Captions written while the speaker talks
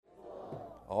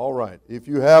All right. If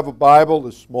you have a Bible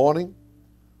this morning,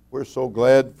 we're so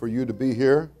glad for you to be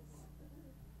here.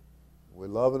 We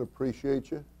love and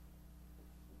appreciate you.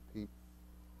 Pete.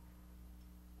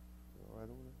 All right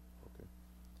over there? Okay.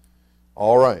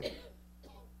 All right.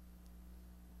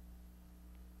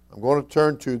 I'm going to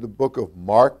turn to the book of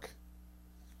Mark,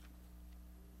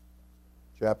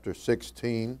 chapter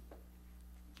 16.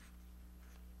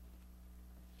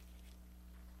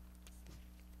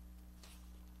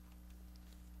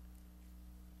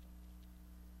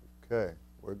 Okay,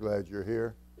 we're glad you're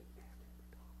here.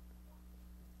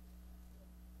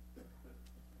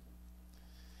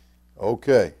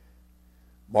 Okay,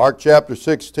 Mark chapter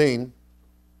 16,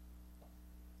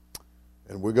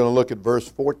 and we're going to look at verse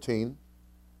 14.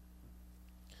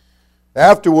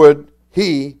 Afterward,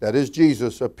 he, that is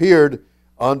Jesus, appeared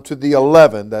unto the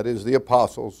 11, that is the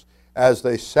apostles, as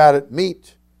they sat at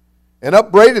meat, and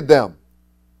upbraided them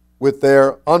with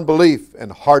their unbelief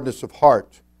and hardness of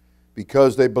heart,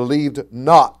 because they believed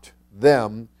not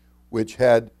them which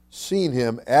had seen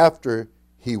him after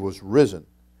he was risen.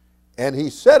 And he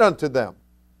said unto them,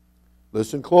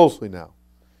 listen closely now,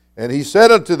 and he said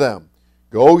unto them,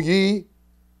 Go ye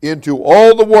into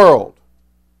all the world,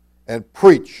 and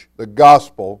preach the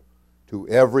gospel to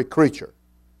every creature.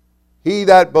 He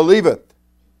that believeth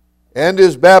and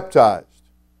is baptized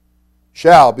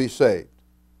shall be saved,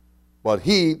 but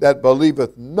he that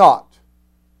believeth not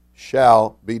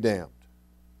shall be damned.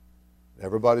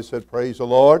 Everybody said, praise the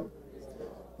Lord.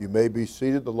 You may be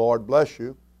seated. The Lord bless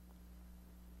you.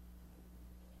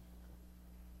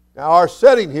 Now our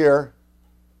setting here,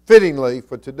 fittingly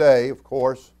for today, of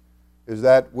course, is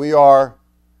that we are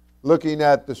looking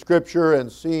at the Scripture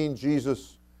and seeing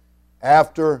Jesus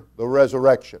after the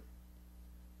resurrection.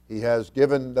 He has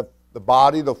given the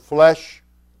body, the flesh,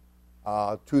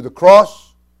 to the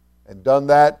cross, and done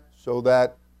that so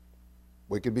that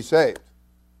we could be saved,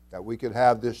 that we could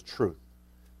have this truth.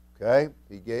 Okay?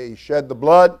 He shed the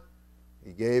blood,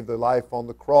 he gave the life on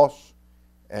the cross,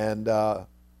 and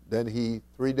then he,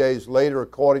 3 days later,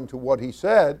 according to what he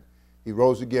said, he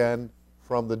rose again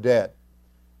from the dead.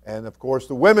 And of course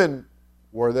the women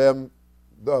were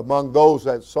among those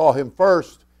that saw him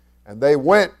first, and they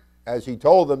went, as he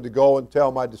told them, to go and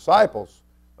tell my disciples,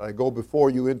 I go before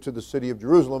you into the city of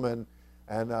Jerusalem, and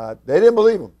they didn't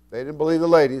believe him. They didn't believe the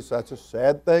ladies. That's a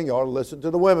sad thing. You ought to listen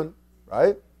to the women,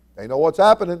 right? They know what's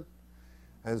happening.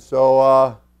 And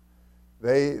so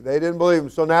they didn't believe him.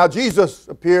 So now Jesus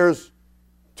appears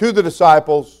to the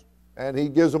disciples, and he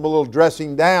gives them a little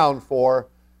dressing down for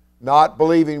not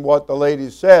believing what the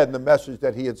ladies said and the message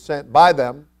that he had sent by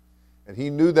them. And he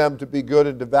knew them to be good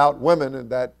and devout women, and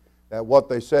that what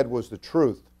they said was the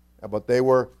truth. But they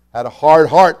had a hard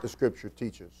heart, the Scripture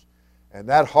teaches. And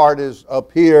that heart is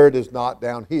up here, it is not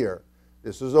down here.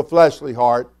 This is a fleshly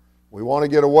heart. We want to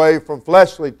get away from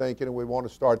fleshly thinking, and we want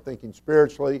to start thinking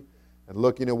spiritually and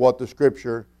looking at what the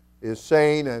Scripture is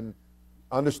saying and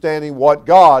understanding what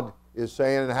God is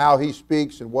saying and how he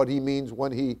speaks and what he means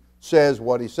when he says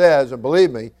what he says. And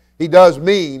believe me, he does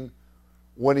mean,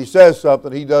 when he says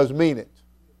something, he does mean it.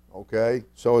 Okay?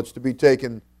 So it's to be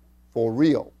taken for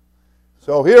real.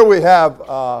 So here we have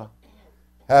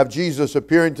Jesus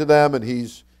appearing to them, and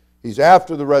he's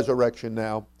after the resurrection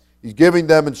now. He's giving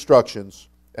them instructions.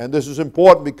 And this is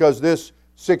important because this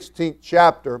 16th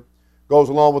chapter goes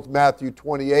along with Matthew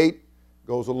 28,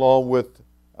 goes along with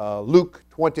Luke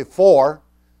 24,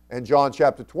 and John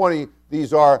chapter 20.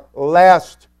 These are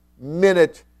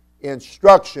last-minute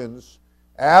instructions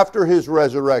after his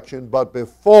resurrection, but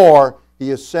before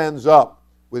he ascends up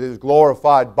with his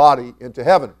glorified body into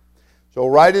heaven. So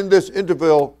right in this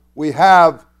interval, we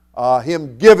have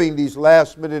him giving these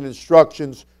last-minute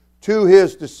instructions to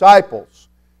his disciples.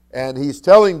 And he's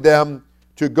telling them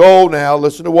to go now.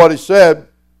 Listen to what he said.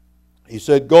 He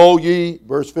said, Go ye,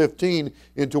 verse 15,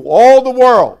 into all the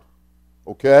world,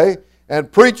 okay,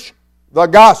 and preach the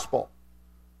gospel.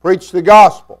 Preach the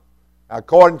gospel. Now,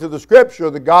 according to the Scripture,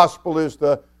 the gospel is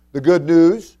the good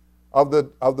news of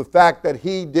the fact that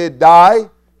he did die,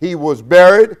 he was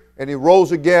buried, and he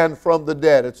rose again from the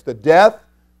dead. It's the death,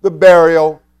 the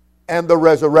burial, and the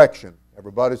resurrection.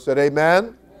 Everybody said amen?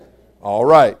 Amen. All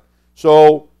right.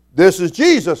 So this is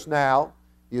Jesus now.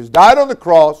 He has died on the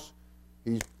cross.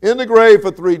 He's in the grave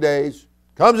for 3 days,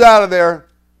 comes out of there,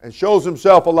 and shows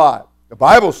himself alive. The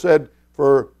Bible said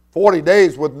for 40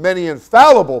 days with many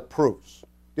infallible proofs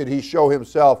did he show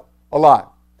himself alive.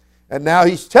 And now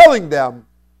he's telling them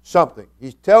something.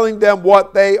 He's telling them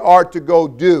what they are to go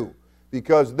do,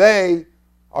 because they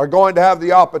are going to have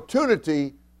the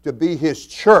opportunity to be his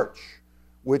church,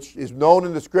 which is known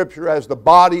in the Scripture as the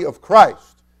body of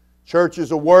Christ. Church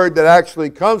is a word that actually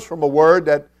comes from a word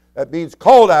that means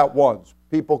called out ones.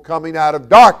 People coming out of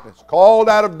darkness, called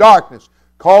out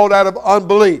of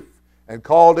unbelief, and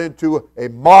called into a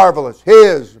marvelous,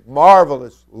 His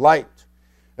marvelous light.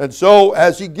 And so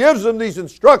as He gives them these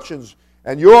instructions,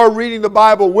 and you're reading the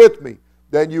Bible with me,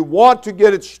 then you want to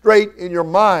get it straight in your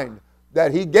mind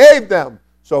that He gave them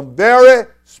some very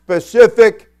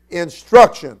specific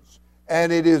instructions.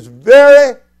 And it is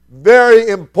very, very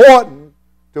important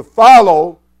to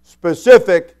follow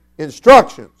specific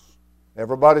instructions.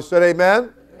 Everybody said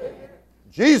amen? Amen.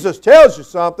 Jesus tells you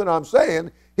something, I'm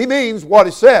saying, He means what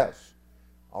He says.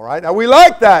 All right? Now we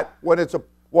like that when it's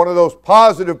one of those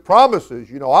positive promises.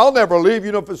 You know, I'll never leave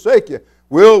you nor forsake you.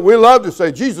 We love to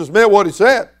say Jesus meant what He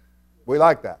said. We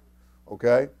like that.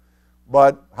 Okay?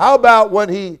 But how about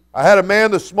when I had a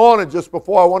man this morning just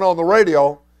before I went on the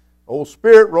radio, the Holy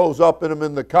Spirit rose up in him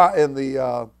in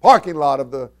the parking lot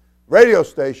of the radio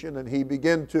station, and he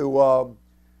began to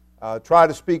try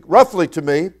to speak roughly to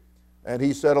me. And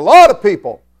he said, a lot of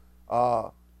people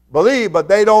believe, but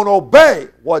they don't obey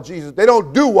they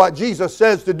don't do what Jesus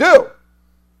says to do.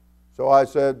 So I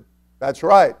said, that's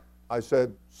right. I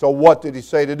said, so what did He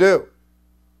say to do?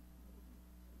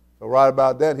 So right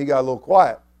about then, he got a little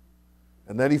quiet.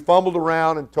 And then he fumbled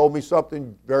around and told me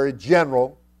something very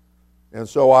general. And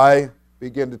so I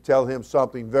began to tell him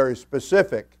something very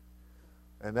specific.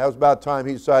 And that was about time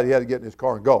he decided he had to get in his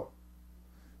car and go.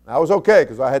 And I was okay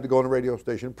because I had to go on the radio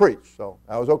station and preach. So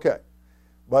I was okay.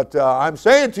 But I'm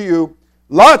saying to you,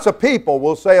 lots of people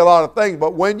will say a lot of things,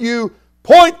 but when you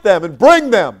point them and bring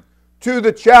them to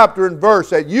the chapter and verse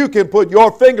that you can put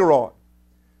your finger on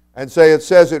and say, it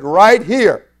says it right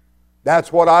here.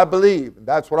 That's what I believe. And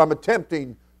that's what I'm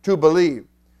attempting to believe.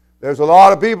 There's a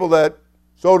lot of people that,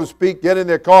 so to speak, get in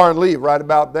their car and leave right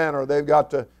about then, or they've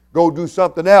got to go do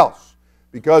something else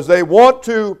because they want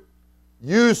to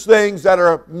use things that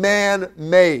are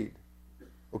man-made.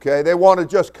 Okay? They want to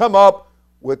just come up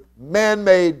with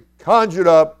man-made, conjured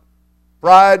up,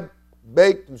 fried,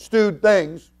 baked, and stewed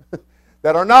things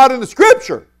that are not in the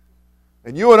Scripture.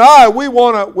 And you and I,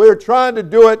 we're trying to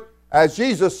do it, as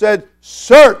Jesus said,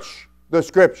 search the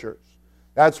Scriptures.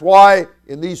 That's why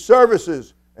in these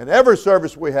services, and every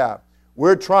service we have,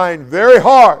 we're trying very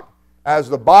hard as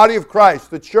the body of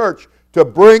Christ, the church, to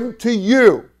bring to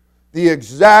you the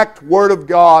exact Word of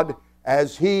God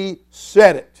as He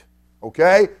said it.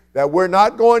 Okay? That we're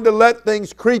not going to let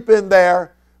things creep in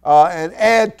there and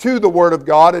add to the Word of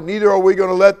God, and neither are we going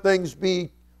to let things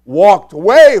be walked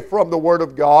away from the Word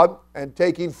of God and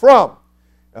taking from.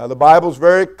 The Bible's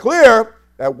very clear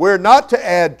that we're not to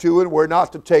add to and we're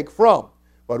not to take from.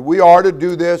 But we are to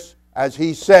do this as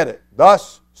He said it.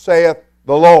 Thus saith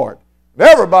the Lord. And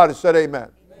everybody said amen.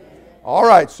 Amen. All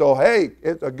right, so hey,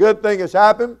 it's a good thing has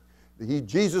happened.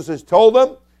 Jesus has told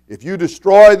them, if you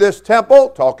destroy this temple,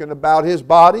 talking about His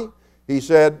body, He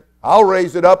said, I'll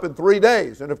raise it up in 3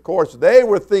 days. And of course, they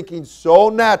were thinking so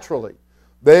naturally.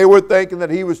 They were thinking that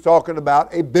He was talking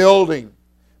about a building.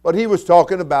 But He was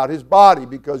talking about His body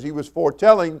because He was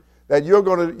foretelling that you're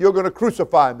going to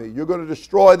crucify me. You're going to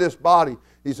destroy this body.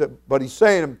 He said, but He's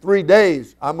saying in 3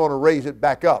 days, I'm going to raise it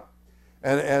back up.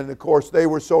 And of course, they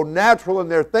were so natural in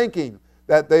their thinking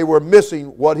that they were missing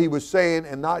what He was saying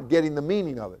and not getting the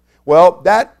meaning of it. Well,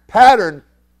 that pattern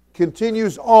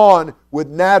continues on with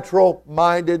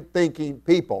natural-minded thinking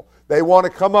people. They want to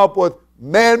come up with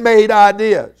man-made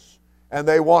ideas, and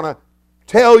they want to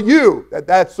tell you that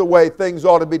that's the way things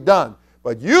ought to be done.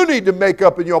 But you need to make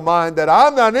up in your mind that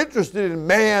I'm not interested in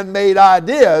man-made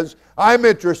ideas. I'm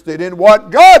interested in what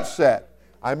God said.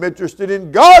 I'm interested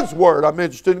in God's Word. I'm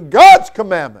interested in God's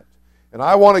commandment. And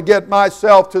I want to get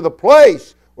myself to the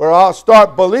place where I'll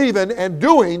start believing and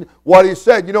doing what He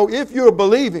said. You know, if you're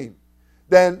believing,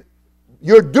 then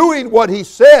you're doing what He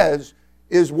says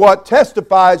is what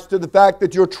testifies to the fact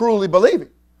that you're truly believing.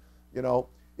 You know,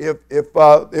 if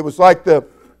it was like the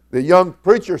young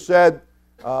preacher said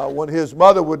when his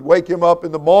mother would wake him up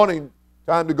in the morning,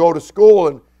 time to go to school,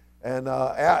 and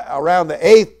around the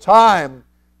 8th time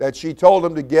that she told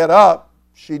him to get up,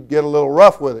 she'd get a little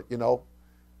rough with it, you know.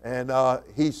 And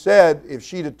he said, if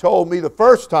she'd have told me the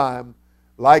first time,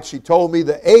 like she told me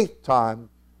the 8th time,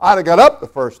 I'd have got up the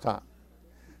first time.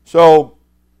 So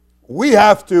we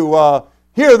have to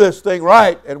hear this thing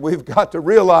right, and we've got to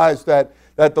realize that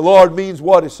the Lord means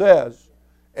what He says.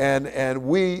 And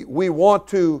we want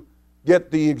to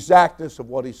get the exactness of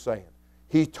what He's saying.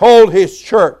 He told His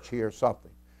church here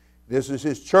something. This is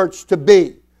His church to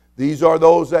be. These are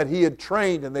those that He had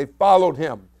trained and they followed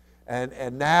Him.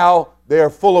 And now they're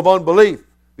full of unbelief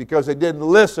because they didn't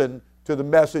listen to the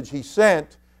message He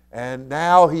sent. And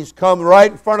now he's come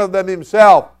right in front of them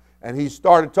himself, and he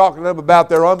started talking to them about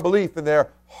their unbelief and their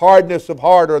hardness of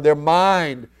heart, or their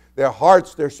mind, their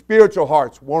hearts, their spiritual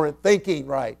hearts weren't thinking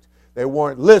right. They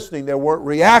weren't listening. They weren't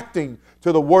reacting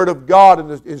to the Word of God and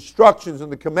the instructions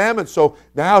and the commandments. So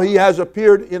now he has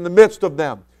appeared in the midst of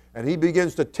them, and he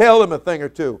begins to tell them a thing or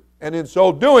two. And in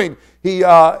so doing,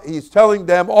 he's telling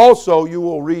them also, you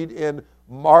will read in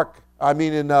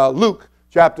Luke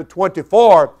chapter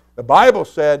 24, the Bible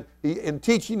said, in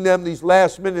teaching them these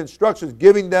last-minute instructions,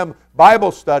 giving them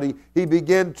Bible study, he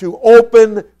began to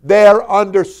open their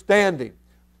understanding.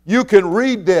 You can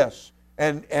read this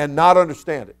and not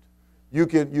understand it. You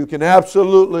can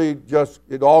absolutely just,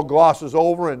 it all glosses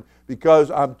over, and because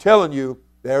I'm telling you,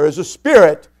 there is a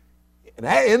spirit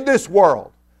in this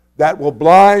world that will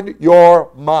blind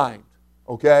your mind,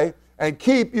 okay, and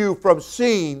keep you from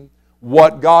seeing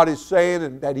what God is saying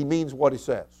and that He means what He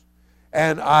says.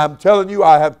 And I'm telling you,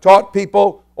 I have taught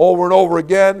people over and over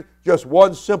again just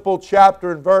one simple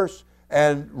chapter and verse,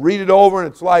 and read it over,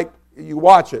 and it's like you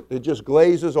watch it. It just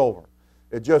glazes over.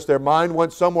 It just, their mind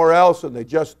went somewhere else, and they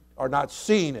just are not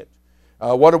seeing it.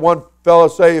 What did one fellow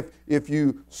say? If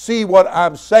you see what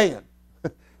I'm saying.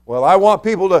 Well, I want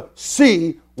people to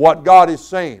see what God is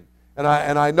saying. And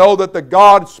I know that the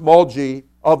God, small g,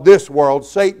 of this world,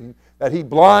 Satan, that he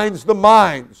blinds the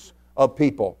minds of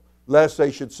people, lest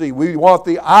they should see. We want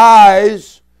the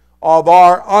eyes of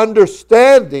our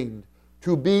understanding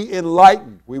to be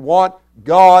enlightened. We want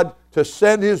God to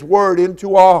send His Word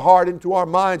into our heart, into our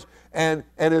minds, and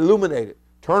illuminate it.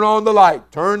 Turn on the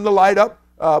light. Turn the light up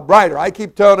brighter. I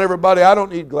keep telling everybody I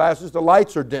don't need glasses. The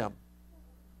lights are dim.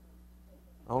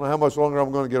 I don't know how much longer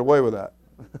I'm going to get away with that.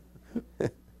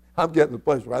 I'm getting to the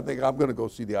place where I think I'm going to go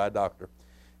see the eye doctor.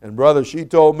 And brother, she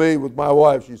told me with my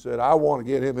wife, she said, I want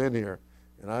to get him in here.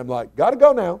 And I'm like, got to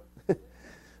go now.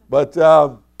 But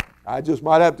I just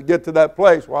might have to get to that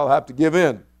place where I'll have to give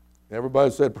in.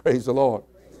 Everybody said, praise the Lord.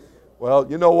 Well,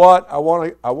 you know what?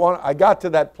 I got to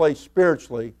that place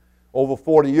spiritually over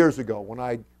 40 years ago when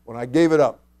I gave it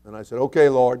up. And I said, okay,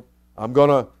 Lord, I'm going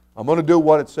to do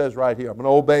what it says right here. I'm going to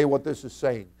obey what this is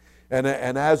saying. And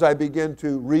as I begin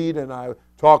to read and I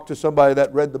talked to somebody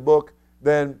that read the book,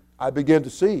 then I began to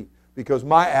see, because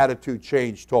my attitude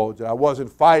changed towards it. I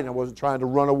wasn't fighting. I wasn't trying to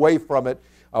run away from it.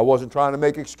 I wasn't trying to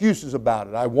make excuses about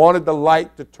it. I wanted the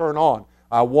light to turn on.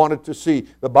 I wanted to see.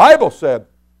 The Bible said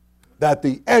that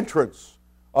the entrance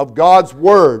of God's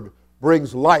Word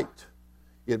brings light.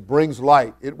 It brings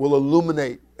light. It will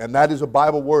illuminate. And that is a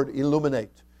Bible word,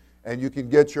 illuminate. And you can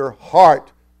get your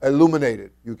heart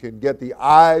illuminated. You can get the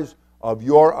eyes of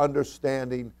your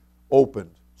understanding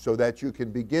opened so that you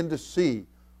can begin to see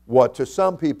what to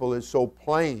some people is so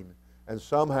plain and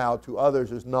somehow to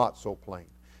others is not so plain.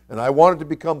 And I want it to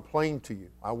become plain to you.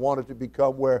 I want it to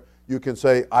become where you can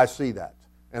say, I see that.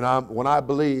 And when I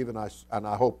believe, and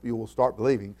I hope you will start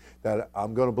believing, that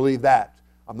I'm going to believe that.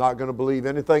 I'm not going to believe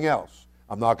anything else.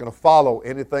 I'm not going to follow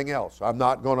anything else. I'm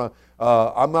not going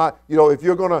to, if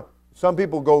you're going to, some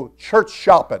people go church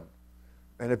shopping.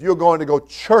 And if you're going to go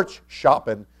church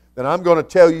shopping, then I'm going to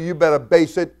tell you, you better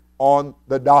base it on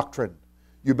the doctrine.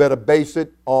 You better base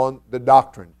it on the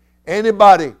doctrine.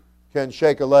 Anybody can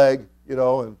shake a leg,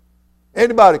 and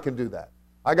anybody can do that.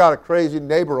 I got a crazy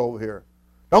neighbor over here.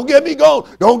 Don't get me going.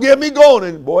 Don't get me going.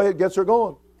 And boy, it gets her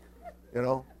going,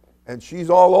 And she's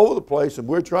all over the place, and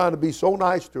we're trying to be so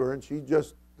nice to her, and she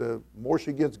just, the more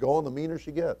she gets going, the meaner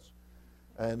she gets.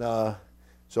 And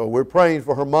so we're praying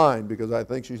for her mind, because I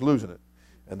think she's losing it.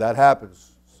 And that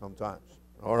happens sometimes.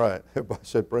 All right. Everybody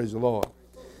said, praise the Lord.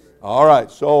 All right.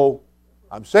 So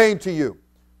I'm saying to you,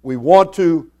 we want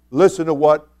to listen to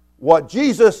what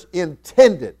Jesus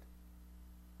intended.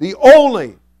 The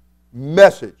only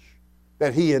message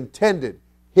that He intended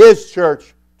His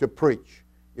church to preach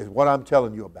is what I'm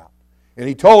telling you about. And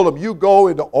He told them, you go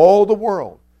into all the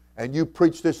world and you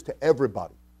preach this to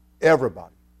everybody.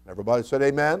 Everybody. Everybody said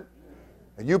amen?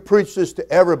 And you preach this to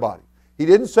everybody. He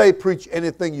didn't say preach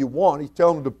anything you want. He's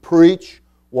telling them to preach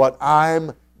what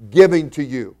I'm giving to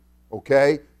you.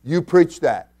 Okay? You preach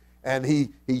that. And he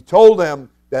told them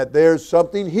that there's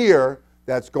something here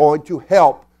that's going to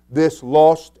help this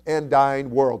lost and dying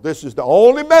world. This is the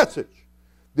only message.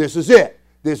 This is it.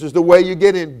 This is the way you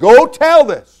get in. Go tell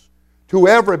this to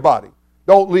everybody.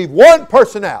 Don't leave one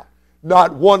person out.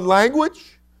 Not one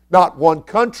language, not one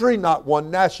country, not one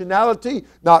nationality,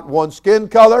 not one skin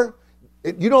color.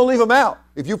 You don't leave them out.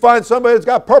 If you find somebody that's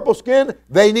got purple skin,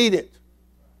 they need it.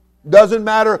 Doesn't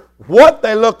matter what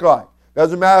they look like.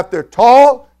 Doesn't matter if they're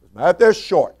tall. Doesn't matter if they're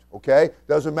short. Okay?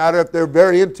 Doesn't matter if they're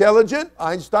very intelligent,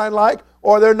 Einstein-like,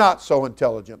 or they're not so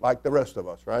intelligent like the rest of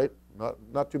us, right?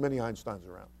 Not too many Einsteins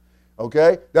around.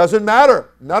 Okay? Doesn't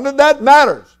matter. None of that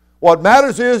matters. What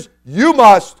matters is you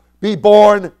must be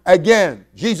born again.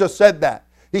 Jesus said that.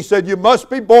 He said you must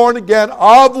be born again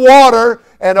of water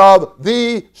and of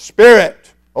the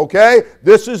Spirit. Okay?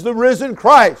 This is the risen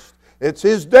Christ. It's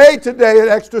His day today, an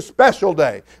extra special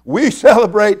day. We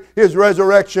celebrate His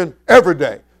resurrection every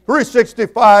day,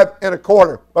 365 and a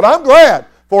quarter. But I'm glad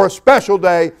for a special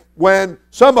day when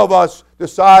some of us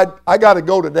decide, I got to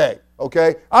go today.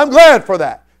 Okay? I'm glad for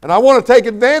that. And I want to take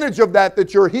advantage of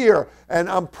that you're here. And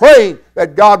I'm praying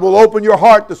that God will open your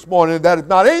heart this morning, and that if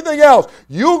not anything else,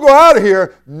 you'll go out of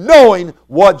here knowing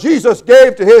what Jesus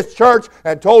gave to His church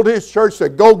and told His church to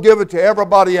go give it to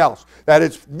everybody else. That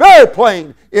it's very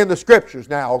plain in the Scriptures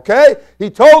now, okay?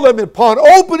 He told them upon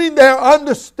opening their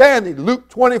understanding, Luke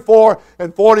 24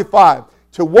 and 45,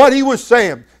 to what He was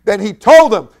saying. Then He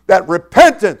told them that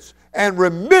repentance and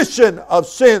remission of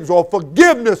sins or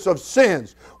forgiveness of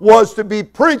sins was to be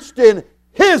preached in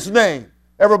His name.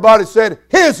 Everybody said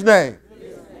His name. His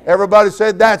name. Everybody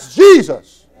said that's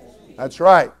Jesus. That's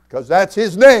right, because that's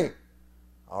His name.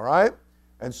 All right?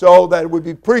 And so that it would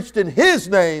be preached in His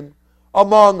name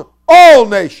among all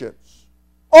nations.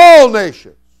 All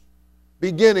nations.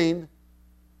 Beginning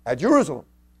at Jerusalem.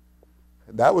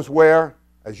 And that was where,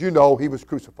 as you know, He was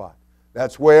crucified.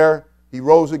 That's where He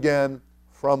rose again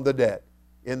from the dead,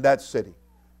 in that city.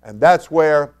 And that's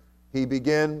where He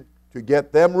began to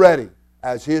get them ready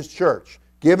as His church,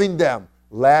 giving them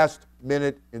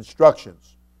last-minute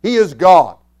instructions. He is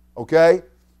God, okay?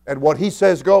 And what He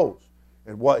says goes.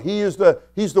 And what He's the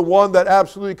one that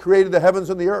absolutely created the heavens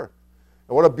and the earth.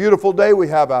 And what a beautiful day we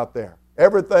have out there.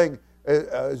 Everything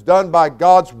is done by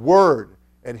God's Word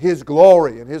and His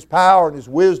glory and His power and His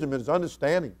wisdom and His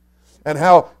understanding. And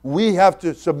how we have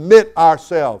to submit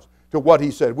ourselves to what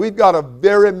He said. We've got a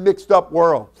very mixed up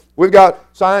world. We've got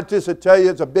scientists that tell you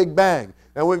it's a big bang.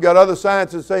 And we've got other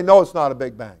scientists that say, no, it's not a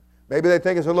big bang. Maybe they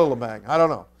think it's a little bang. I don't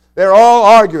know. They're all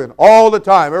arguing all the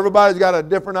time. Everybody's got a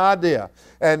different idea.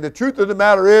 And the truth of the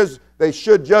matter is, they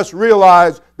should just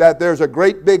realize that there's a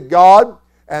great big God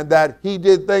and that He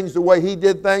did things the way He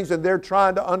did things, and they're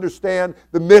trying to understand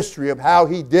the mystery of how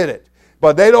He did it.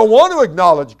 But they don't want to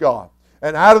acknowledge God.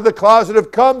 And out of the closet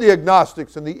have come the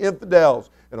agnostics and the infidels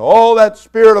and all that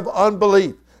spirit of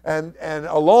unbelief. And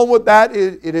along with that,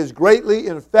 it has greatly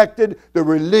infected the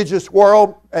religious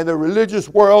world. And the religious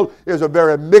world is a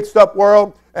very mixed up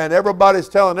world. And everybody's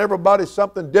telling everybody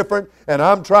something different. And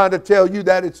I'm trying to tell you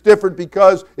that it's different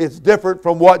because it's different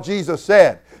from what Jesus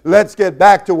said. Let's get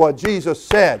back to what Jesus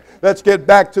said. Let's get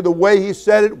back to the way He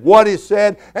said it, what He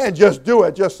said, and just do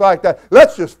it just like that.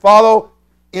 Let's just follow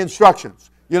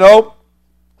instructions. You know,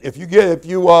 if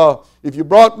you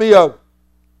brought me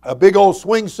a big old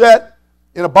swing set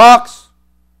in a box,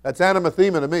 that's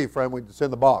anathema to me, friend, when it's in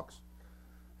the box.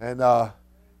 And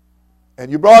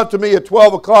you brought it to me at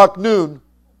 12 o'clock noon,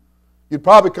 you'd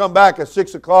probably come back at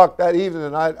 6 o'clock that evening,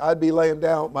 and I'd be laying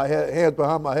down with my hands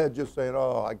behind my head just saying,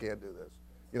 oh, I can't do this.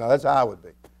 You know, that's how I would be.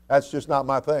 That's just not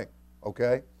my thing,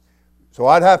 okay? So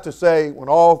I'd have to say, when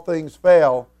all things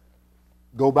fail,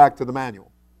 go back to the manual.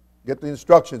 Get the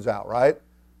instructions out, right?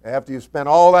 After you spent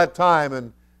all that time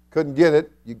and couldn't get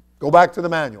it, you go back to the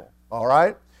manual. All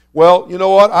right? Well, you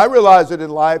know what? I realize that in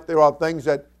life there are things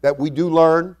that we do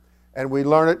learn, and we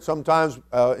learn it sometimes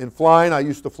in flying. I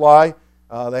used to fly.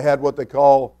 They had what they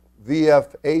call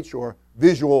VFH, or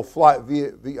visual flight.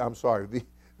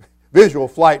 Visual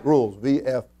flight rules,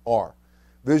 VFR,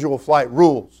 visual flight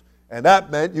rules, and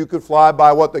that meant you could fly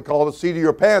by what they call the seat of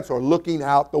your pants, or looking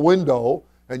out the window,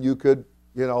 and you could,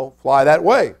 fly that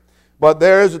way. But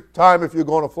there is a time if you're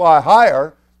going to fly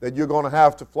higher, that you're going to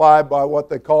have to fly by what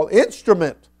they call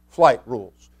instrument flight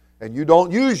rules. And you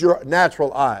don't use your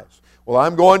natural eyes. Well,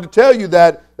 I'm going to tell you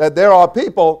that there are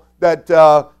people that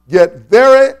get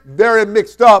very, very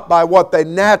mixed up by what they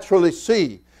naturally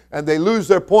see. And they lose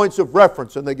their points of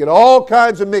reference, and they get all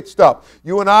kinds of mixed up.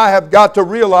 You and I have got to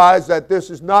realize that this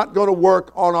is not going to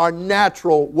work on our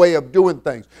natural way of doing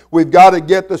things. We've got to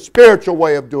get the spiritual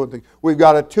way of doing things. We've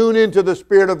got to tune into the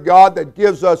Spirit of God that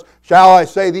gives us, shall I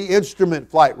say, the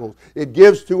instrument flight rules.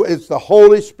 It's the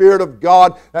Holy Spirit of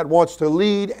God that wants to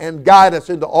lead and guide us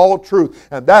into all truth.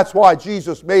 And that's why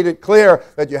Jesus made it clear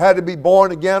that you had to be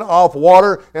born again of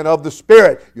water and of the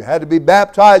Spirit. You had to be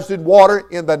baptized in water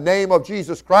in the name of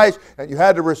Jesus Christ. And you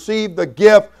had to receive the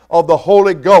gift of the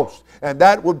Holy Ghost. And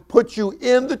that would put you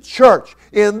in the church,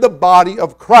 in the body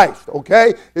of Christ,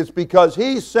 okay? It's because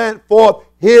He sent forth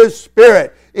His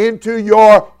Spirit into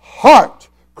your heart,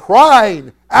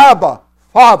 crying, Abba,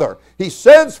 Father. He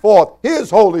sends forth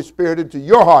His Holy Spirit into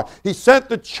your heart. He sent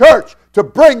the church to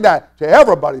bring that to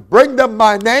everybody. Bring them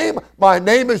my name. My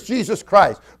name is Jesus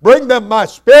Christ. Bring them my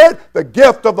Spirit, the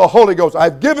gift of the Holy Ghost.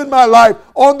 I've given my life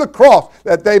on the cross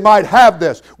that they might have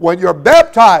this. When you're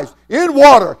baptized in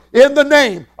water in the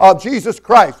name of Jesus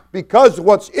Christ, because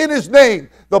what's in His name,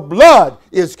 the blood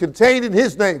is contained in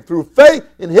His name, through faith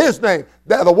in His name.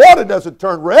 The water doesn't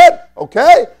turn red,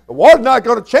 okay? The water's not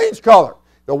going to change color.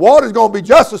 The water's going to be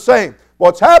just the same.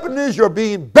 What's happening is you're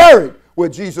being buried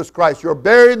with Jesus Christ. You're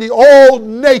burying the old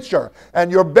nature,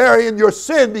 and you're burying your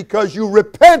sin because you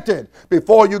repented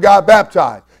before you got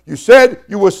baptized. You said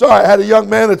you were sorry. I had a young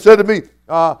man that said to me,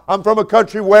 I'm from a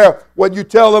country where when you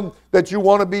tell them that you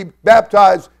want to be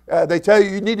baptized, they tell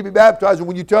you need to be baptized, and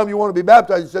when you tell them you want to be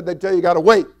baptized, he said they tell you got to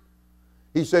wait.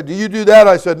 He said, do you do that?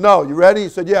 I said, no. You ready? He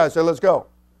said, yeah. I said, let's go.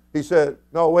 He said,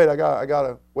 no, wait, I got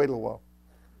to wait a little while.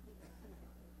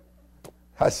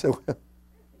 I said, well,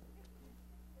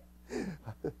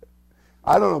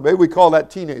 I don't know. Maybe we call that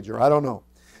teenager. I don't know.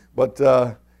 But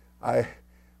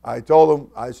I told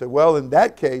him, I said, well, in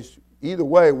that case, either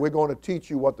way, we're going to teach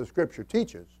you what the Scripture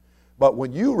teaches. But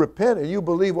when you repent and you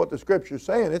believe what the Scripture is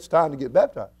saying, it's time to get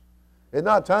baptized. It's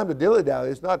not time to dilly-dally.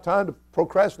 It's not time to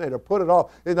procrastinate or put it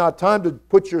off. It's not time to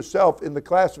put yourself in the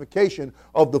classification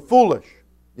of the foolish,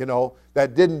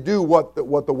 that didn't do what the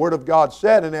Word of God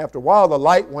said, and after a while the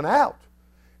light went out.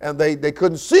 And they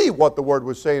couldn't see what the Word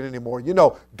was saying anymore.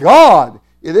 God,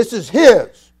 this is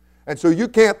His. And so you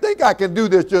can't think I can do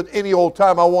this just any old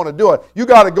time I want to do it. You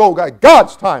got to go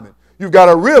God's timing. You've got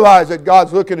to realize that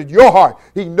God's looking at your heart.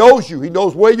 He knows you. He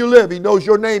knows where you live. He knows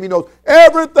your name. He knows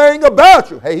everything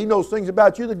about you. Hey, He knows things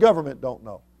about you the government don't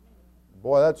know.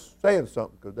 Boy, that's saying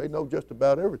something, because they know just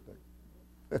about everything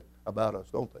about us,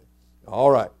 don't they?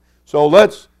 All right. So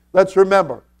let's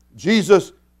remember,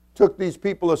 Jesus took these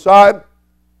people aside.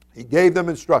 He gave them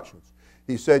instructions.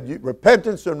 He said,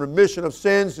 repentance and remission of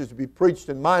sins is to be preached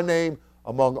in my name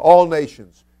among all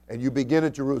nations, and you begin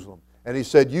at Jerusalem. And He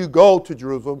said, you go to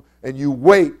Jerusalem and you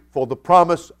wait for the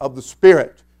promise of the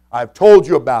Spirit. I've told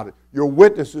you about it. You're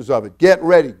witnesses of it. Get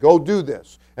ready. Go do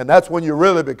this. And that's when you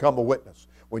really become a witness,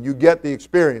 when you get the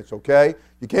experience, okay?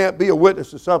 You can't be a witness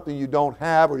to something you don't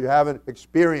have or you haven't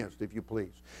experienced, if you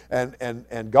please.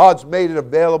 And God's made it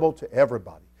available to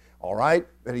everybody. All right?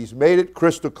 And He's made it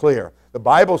crystal clear. The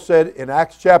Bible said in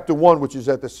Acts chapter 1, which is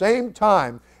at the same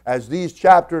time as these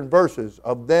chapter and verses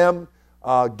of them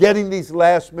getting these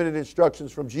last-minute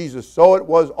instructions from Jesus, so it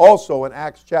was also in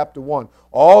Acts chapter 1,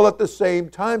 all at the same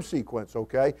time sequence,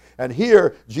 okay? And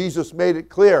here, Jesus made it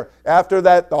clear, after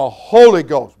that the Holy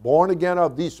Ghost, born again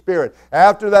of the Spirit,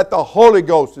 after that the Holy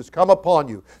Ghost has come upon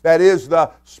you, that is the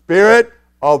Spirit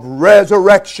of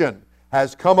resurrection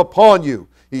has come upon you.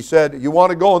 He said, you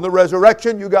want to go in the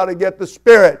resurrection, you got to get the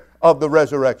Spirit of the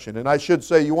resurrection. And I should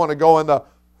say, you want to go in the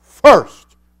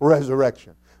first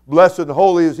resurrection. Blessed and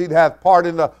holy is he that hath part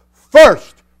in the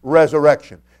first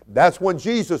resurrection. That's when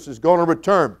Jesus is going to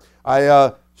return.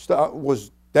 I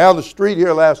was down the street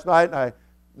here last night, and I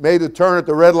made a turn at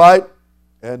the red light,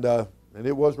 and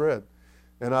it was red.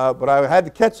 But I had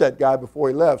to catch that guy before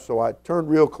he left, so I turned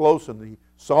real close, and he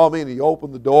saw me, and he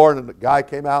opened the door, and the guy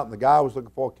came out, and the guy I was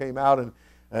looking for came out, and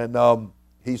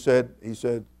he said,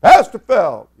 Pastor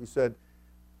Feld, he said,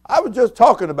 I was just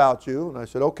talking about you. And I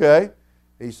said, okay.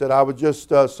 He said, I was just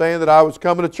saying that I was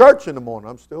coming to church in the morning.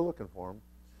 I'm still looking for him.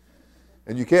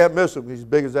 And you can't miss him. He's as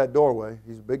big as that doorway.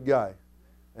 He's a big guy.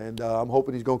 And I'm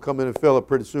hoping he's going to come in and fill it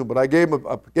pretty soon. But I gave him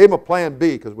a plan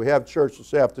B, because we have church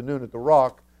this afternoon at the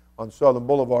Rock on Southern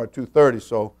Boulevard at 2:30.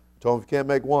 So I told him, if you can't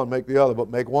make one, make the other,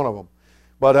 but make one of them.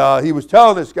 But he was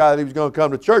telling this guy that he was going to come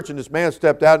to church, and this man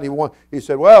stepped out, and he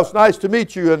said, well, it's nice to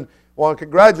meet you, and I want to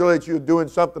congratulate you on doing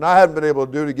something I hadn't been able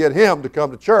to do to get him to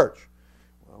come to church.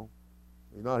 Well,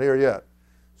 he's not here yet,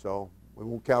 so we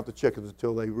won't count the chickens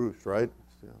until they roost, right?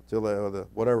 Until they,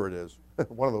 whatever it is,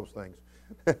 one of those things.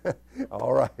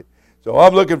 All right. So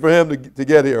I'm looking for him to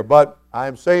get here, but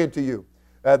I'm saying to you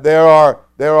that there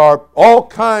are all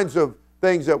kinds of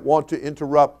things that want to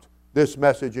interrupt this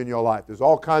message in your life. There's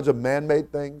all kinds of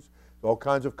man-made things, all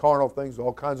kinds of carnal things,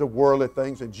 all kinds of worldly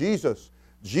things. And Jesus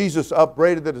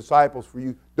upbraided the disciples for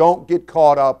you. Don't get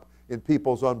caught up in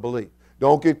people's unbelief.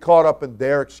 Don't get caught up in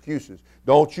their excuses.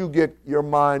 Don't you get your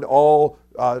mind all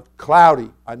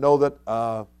cloudy. I know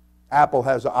that Apple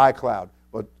has an iCloud,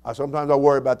 but sometimes I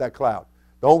worry about that cloud.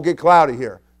 Don't get cloudy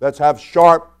here. Let's have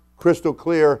sharp, crystal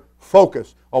clear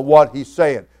focus on what he's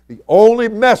saying. The only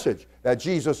message that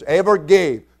Jesus ever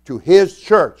gave to his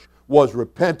church was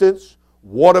repentance,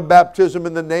 water baptism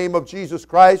in the name of Jesus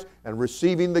Christ and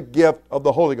receiving the gift of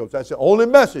the Holy Ghost. That's the only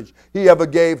message he ever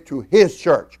gave to his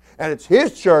church. And it's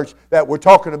his church that we're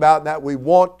talking about and that we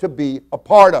want to be a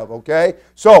part of, okay?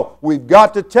 So we've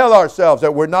got to tell ourselves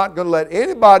that we're not going to let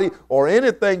anybody or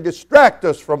anything distract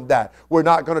us from that. We're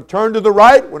not going to turn to the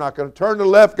right. We're not going to turn to the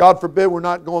left. God forbid, we're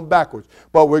not going backwards.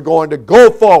 But we're going to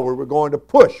go forward. We're going to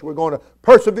push. We're going to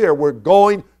persevere. We're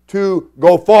going to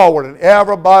go forward. And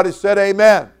everybody said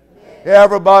amen.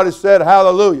 Everybody said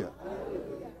hallelujah.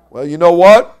 Well, you know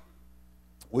what?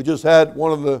 We just had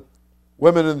one of the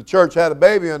women in the church had a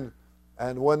baby, and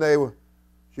when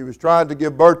she was trying to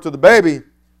give birth to the baby,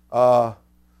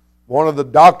 one of the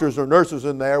doctors or nurses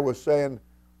in there was saying,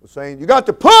 you got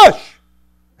to push.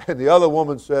 And the other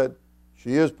woman said,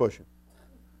 she is pushing.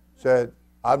 Said,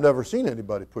 I've never seen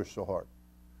anybody push so hard.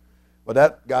 But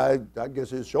that guy, I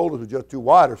guess his shoulders were just too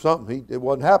wide or something. It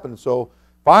wasn't happening. So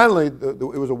finally, it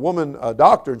was a woman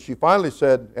doctor, and she finally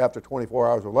said, after 24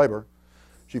 hours of labor,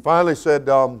 she finally said,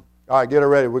 all right, get her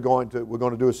ready. We're going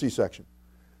to do a C-section.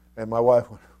 And my wife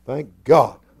went, thank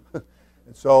God.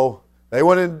 And so they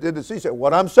went in and did the C-section.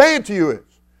 What I'm saying to you is,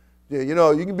 you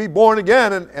know, you can be born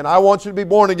again, and I want you to be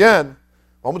born again.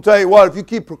 I'm going to tell you what, if you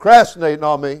keep procrastinating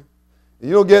on me, and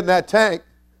you don't get in that tank,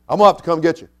 I'm going to have to come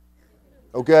get you.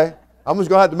 Okay? I'm just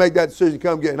going to have to make that decision to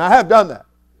come get you. And I have done that.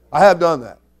 I have done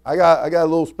that. I got a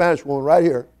little Spanish woman right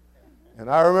here. And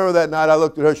I remember that night I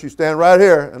looked at her, she's standing right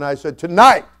here, and I said,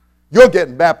 tonight, you're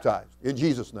getting baptized in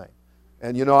Jesus' name.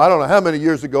 And, you know, I don't know how many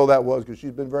years ago that was because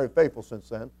she's been very faithful since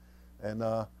then. And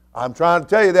I'm trying to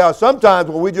tell you, there are some times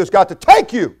when we just got to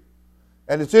take you.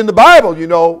 And it's in the Bible, you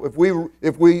know, if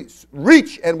we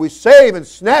reach and we save and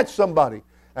snatch somebody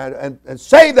and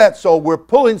save that soul, we're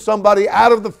pulling somebody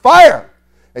out of the fire.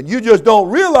 And you just don't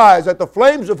realize that the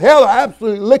flames of hell are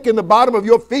absolutely licking the bottom of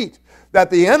your feet, that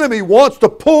the enemy wants to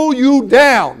pull you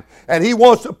down. And he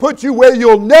wants to put you where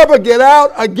you'll never get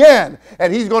out again.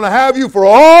 And he's going to have you for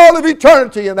all of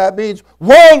eternity. And that means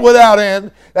world without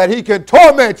end. That he can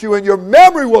torment you and your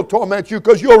memory will torment you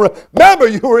because you'll remember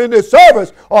you were in this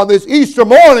service on this Easter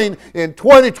morning in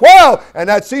 2012. And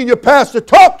that senior pastor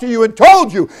talked to you and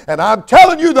told you. And I'm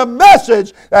telling you the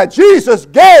message that Jesus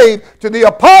gave to the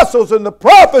apostles and the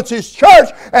prophets, his church.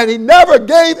 And he never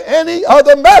gave any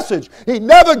other message. He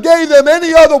never gave them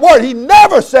any other word. He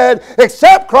never said,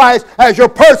 accept Christ as your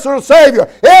personal Savior.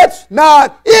 It's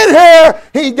not in here.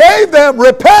 He gave them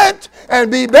repent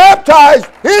and be baptized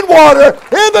in water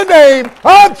in the name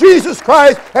of Jesus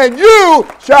Christ, and you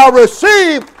shall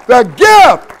receive the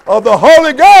gift of the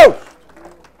Holy Ghost.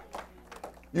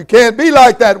 You can't be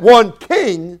like that one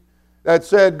king that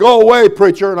said, go away,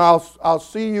 preacher, and I'll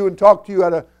see you and talk to you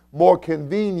at a more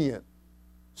convenient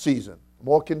season, a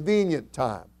more convenient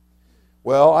time.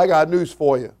 Well, I got news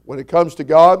for you. When it comes to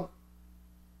God,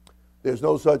 there's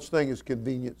no such thing as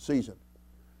convenient season.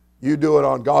 You do it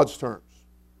on God's terms.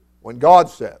 When God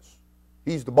says,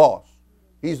 he's the boss,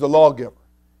 he's the lawgiver,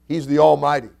 he's the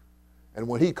almighty. And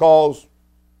when he calls,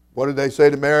 what did they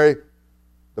say to Mary?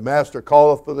 The master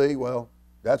calleth for thee. Well,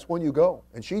 that's when you go.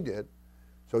 And she did.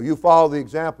 So you follow the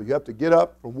example. You have to get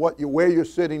up from where you're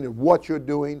sitting and what you're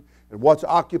doing and what's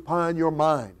occupying your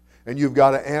mind. And you've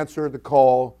got to answer the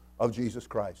call of Jesus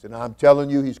Christ. And I'm telling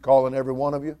you, he's calling every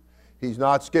one of you. He's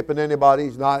not skipping anybody.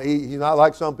 He's not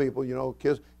like some people, you know,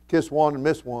 kiss one and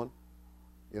miss one.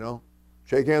 You know,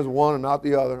 shake hands with one and not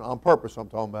the other. On purpose, I'm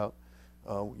talking about.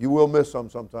 You will miss some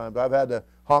sometimes. I've had to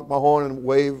honk my horn and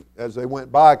wave as they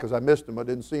went by because I missed them. I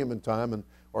didn't see them in time,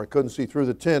 or I couldn't see through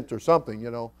the tent or something, you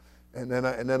know. And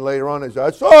then later on they say, I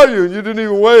saw you and you didn't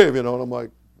even wave, you know. And I'm like,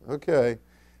 okay,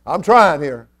 I'm trying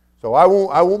here. So I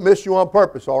won't miss you on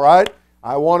purpose, all right?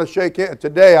 I want to shake hands.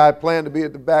 Today I plan to be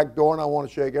at the back door and I want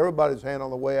to shake everybody's hand on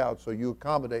the way out, so you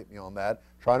accommodate me on that.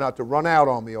 Try not to run out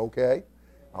on me, okay?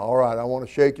 All right, I want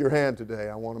to shake your hand today.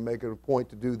 I want to make it a point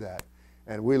to do that.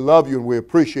 And we love you and we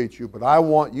appreciate you, but I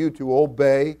want you to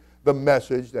obey the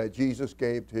message that Jesus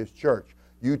gave to his church.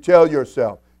 You tell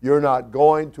yourself you're not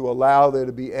going to allow there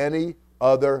to be any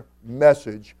other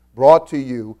message brought to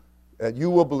you that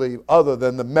you will believe other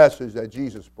than the message that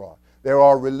Jesus brought. There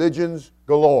are religions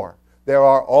galore.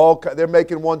 They're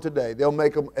making one today. They'll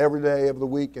make them every day of the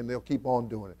week, and they'll keep on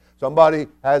doing it. Somebody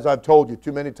has, I've told you,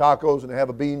 too many tacos, and they have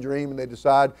a bean dream, and they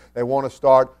decide they want to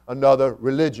start another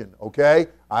religion, okay?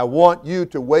 I want you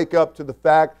to wake up to the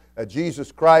fact that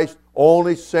Jesus Christ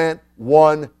only sent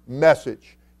one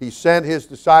message. He sent his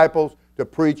disciples to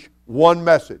preach one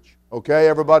message, okay?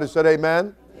 Everybody said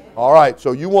amen? Amen. All right,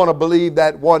 so you want to believe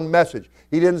that one message.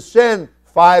 He didn't send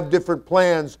 5 different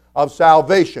plans of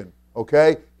salvation,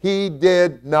 okay? He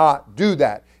did not do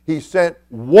that. He sent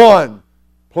one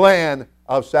plan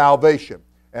of salvation.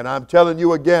 And I'm telling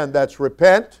you again, that's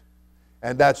repent,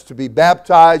 and that's to be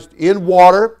baptized in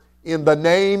water in the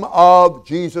name of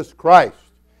Jesus Christ.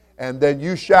 And then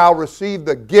you shall receive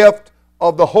the gift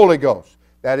of the Holy Ghost.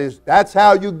 That's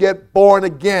how you get born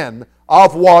again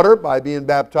of water, by being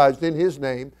baptized in His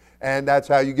name. And that's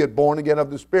how you get born again of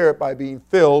the Spirit, by being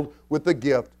filled with the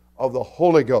gift of the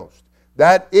Holy Ghost.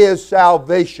 That is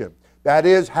salvation. That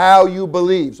is how you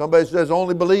believe. Somebody says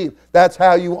only believe. That's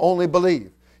how you only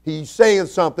believe. He's saying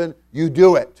something, you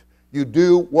do it. You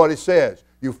do what He says.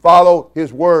 You follow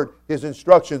His word, His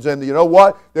instructions. And you know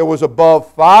what? There was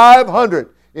above 500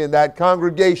 in that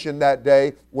congregation that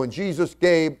day when Jesus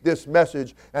gave this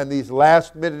message and these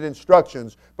last-minute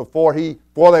instructions before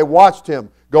they watched Him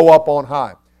go up on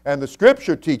high. And the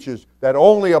Scripture teaches that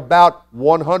only about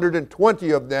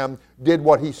 120 of them did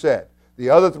what He said. The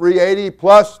other 380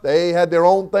 plus, they had their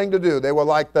own thing to do. They were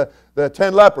like the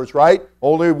 10 lepers, right?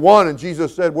 Only one, and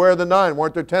Jesus said, where are the 9?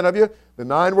 Weren't there 10 of you? The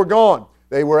 9 were gone.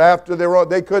 They were after their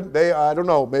own, I don't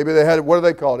know, maybe they had, what are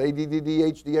they called?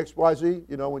 ADDDHDXYZ?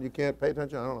 You know, when you can't pay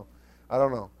attention? I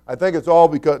don't know. I think it's all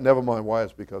because, never mind why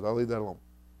it's because, I'll leave that alone.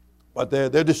 But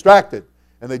they're distracted,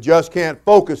 and they just can't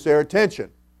focus their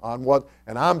attention on what,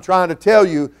 and I'm trying to tell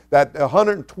you that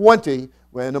 120,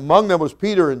 and among them was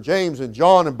Peter and James and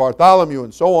John and Bartholomew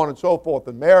and so on and so forth,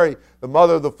 and Mary, the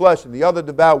mother of the flesh, and the other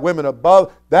devout women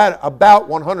above that, about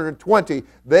 120,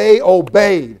 they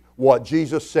obeyed what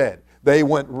Jesus said. They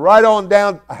went right on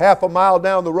down, half a mile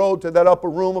down the road to that upper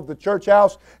room of the church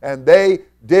house, and they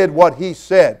did what He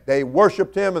said. They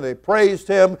worshiped Him and they praised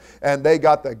Him, and they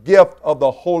got the gift of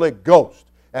the Holy Ghost.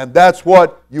 And that's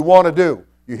what you want to do.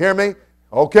 You hear me?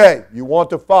 Okay, you want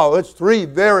to follow. It's 3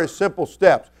 very simple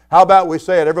steps. How about we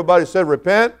say it? Everybody said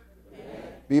repent.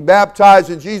 Repent. Be baptized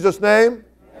in Jesus' name.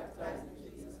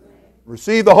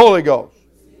 Receive the Holy Ghost.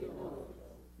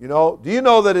 You know, do you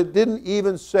know that it didn't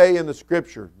even say in the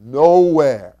Scripture,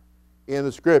 nowhere in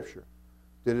the Scripture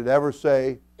did it ever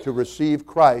say to receive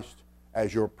Christ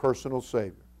as your personal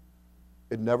Savior?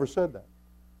 It never said that.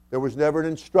 There was never an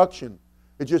instruction.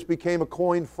 It just became a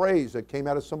coined phrase that came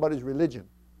out of somebody's religion.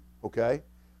 Okay?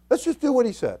 Let's just do what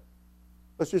He said.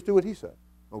 Let's just do what He said.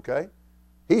 Okay?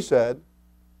 He said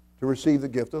to receive the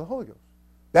gift of the Holy Ghost.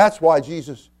 That's why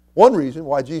one reason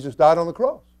why Jesus died on the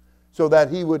cross. So that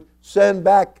He would send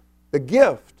back the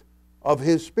gift of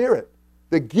His Spirit,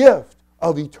 the gift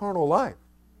of eternal life.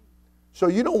 So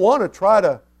you don't want to try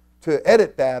to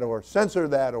edit that or censor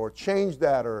that or change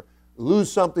that or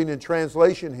lose something in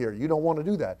translation here. You don't want to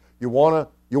do that. You want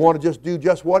to just do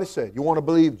just what He said. You want to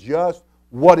believe just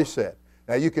what He said.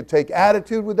 Now you can take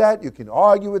attitude with that. You can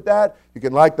argue with that. You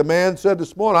can, like the man said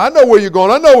this morning, I know where you're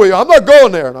going. I know where you're going. I'm not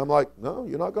going there. And I'm like, no,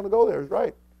 you're not going to go there. He's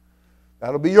right.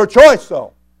 That'll be your choice,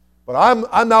 though. But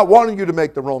I'm not wanting you to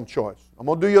make the wrong choice. I'm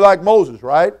going to do you like Moses,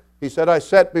 right? He said, I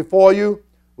set before you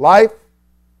life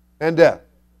and death.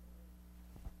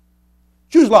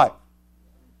 Choose life.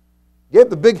 He gave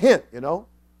the big hint, you know.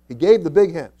 He gave the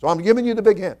big hint. So I'm giving you the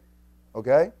big hint,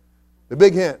 okay? The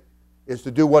big hint is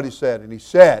to do what He said. And He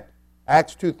said,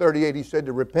 Acts 2:38, He said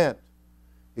to repent.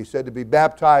 He said to be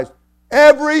baptized,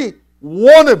 every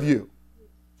one of you.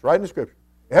 It's right in the Scripture.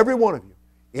 Every one of you.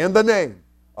 In the name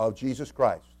of Jesus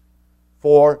Christ.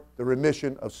 For the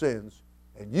remission of sins,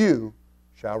 and you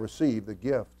shall receive the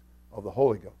gift of the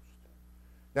Holy Ghost.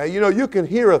 Now, you know, you can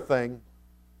hear a thing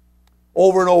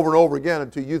over and over and over again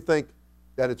until you think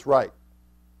that it's right.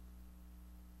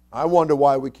 I wonder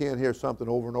why we can't hear something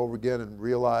over and over again and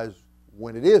realize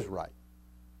when it is right.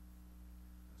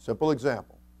 Simple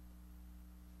example.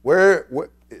 Where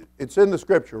it's in the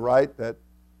Scripture, right, that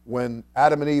when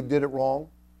Adam and Eve did it wrong,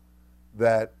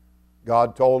 that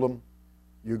God told them,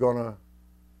 you're going to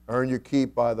earn your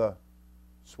keep by the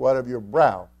sweat of your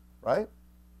brow, right?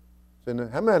 It's in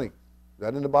how many? Is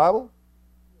that in the Bible?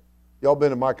 Y'all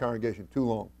been in my congregation too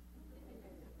long.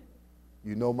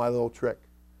 You know my little trick.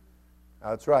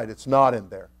 That's right, it's not in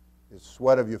there. It's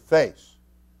sweat of your face.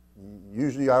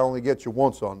 Usually I only get you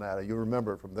once on that. You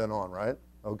remember it from then on, right?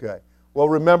 Okay. Well,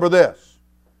 remember this.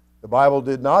 The Bible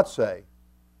did not say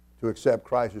to accept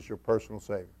Christ as your personal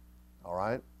Savior. All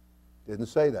right? Didn't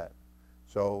say that.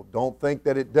 So don't think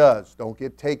that it does. Don't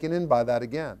get taken in by that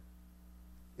again.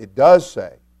 It does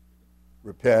say,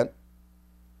 repent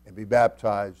and be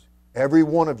baptized, every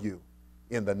one of you,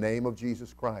 in the name of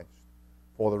Jesus Christ,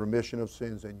 for the remission of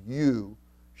sins, and you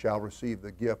shall receive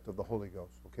the gift of the Holy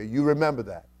Ghost. Okay, you remember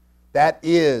that. That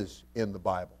is in the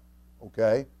Bible.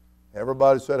 Okay?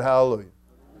 Everybody said hallelujah.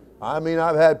 I mean,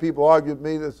 I've had people argue with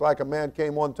me. It's like a man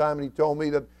came one time and he told me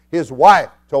that his wife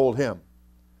told him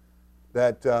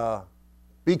that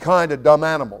be kind to dumb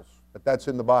animals. that that's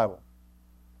in the Bible.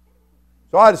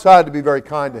 So I decided to be very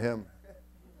kind to him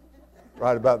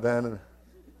right about then, and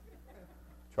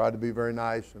tried to be very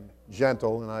nice and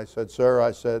gentle. And I said, sir,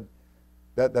 I said,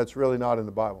 that's really not in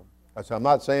the Bible. I said, I'm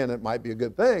not saying it might be a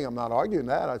good thing. I'm not arguing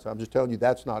that. I said, I'm just telling you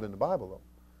that's not in the Bible, though.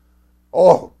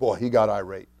 Oh, boy, he got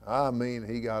irate. I mean,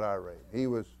 he got irate. He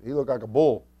looked like a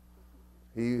bull.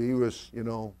 He was, you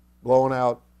know, blowing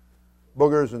out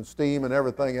boogers and steam and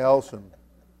everything else, and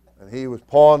he was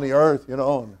pawing the earth, you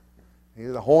know,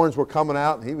 and the horns were coming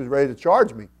out, and he was ready to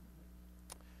charge me.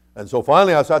 And so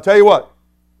finally I said, I'll tell you what.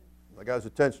 I got his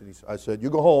attention. I said, you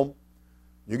go home,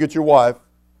 you get your wife,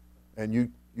 and you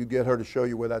get her to show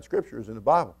you where that scripture is in the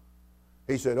Bible.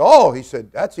 He said, oh, he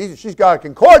said, that's easy. She's got a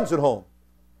concordance at home.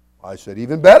 I said,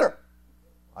 even better.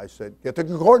 I said, get the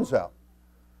concordance out.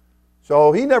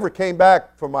 So he never came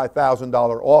back for my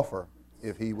 $1,000 offer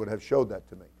if he would have showed that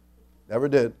to me. Never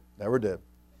did. Never did.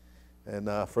 And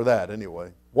for that,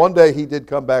 anyway. One day he did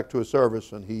come back to a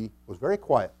service, and he was very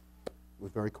quiet. He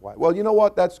was very quiet. Well, you know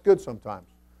what? That's good sometimes,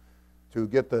 to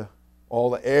get all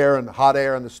the air and the hot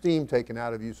air and the steam taken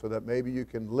out of you so that maybe you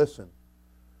can listen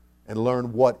and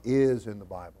learn what is in the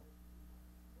Bible.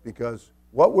 Because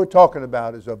what we're talking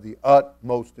about is of the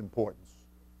utmost importance.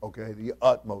 Okay? The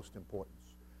utmost importance.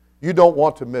 You don't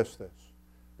want to miss this,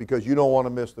 because you don't want to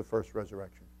miss the first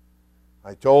resurrection.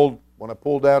 When I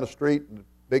pulled down the street, and the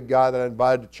big guy that I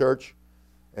invited to church,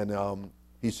 and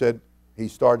he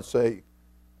started to say,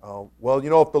 well, you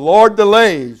know, if the Lord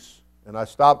delays, and I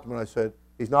stopped him and I said,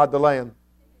 he's not delaying.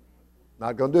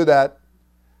 Not going to do that.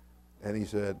 And he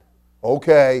said,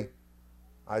 okay.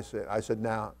 I said,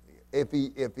 now, if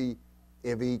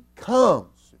he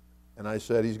comes, and I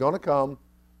said, he's going to come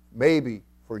maybe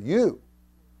for you.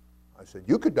 I said,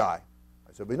 you could die.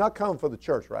 I said, but he's not coming for the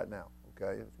church right now.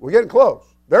 Okay? We're getting close,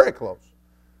 very close.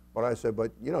 But I said,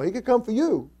 but, you know, he could come for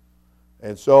you.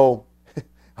 And so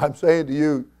I'm saying to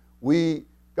you,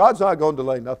 God's not going to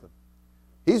delay nothing.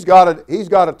 He's got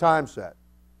a time set.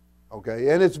 Okay?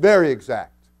 And it's very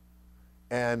exact.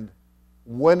 And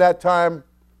when that time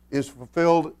is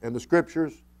fulfilled in the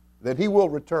Scriptures, then he will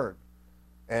return.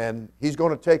 And he's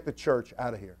going to take the church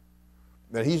out of here.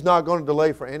 And he's not going to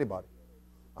delay for anybody.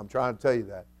 I'm trying to tell you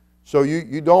that. So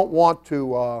you don't want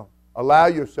to allow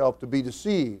yourself to be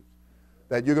deceived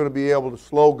that you're going to be able to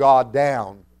slow God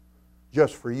down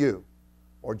just for you,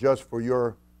 or just for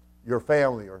your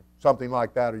family, or something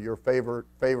like that, or your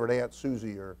favorite Aunt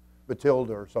Susie or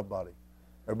Matilda or somebody.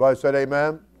 Everybody said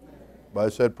amen?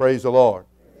 Everybody said praise the Lord.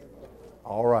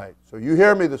 All right. So you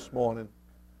hear me this morning.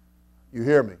 You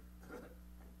hear me.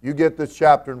 You get this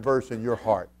chapter and verse in your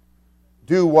heart.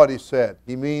 Do what he said.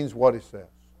 He means what he says.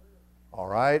 All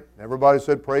right? Everybody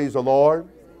said praise the Lord.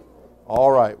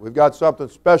 All right. We've got something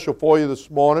special for you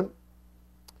this morning.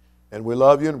 And we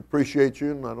love you and appreciate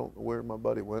you. And I don't know where my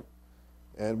buddy went.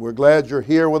 And we're glad you're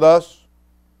here with us.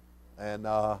 And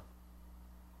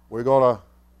we're gonna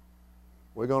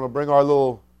bring our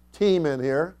little team in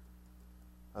here.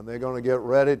 And they're going to get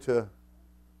ready to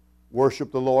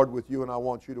worship the Lord with you. And I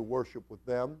want you to worship with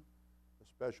them. A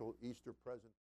special Easter present.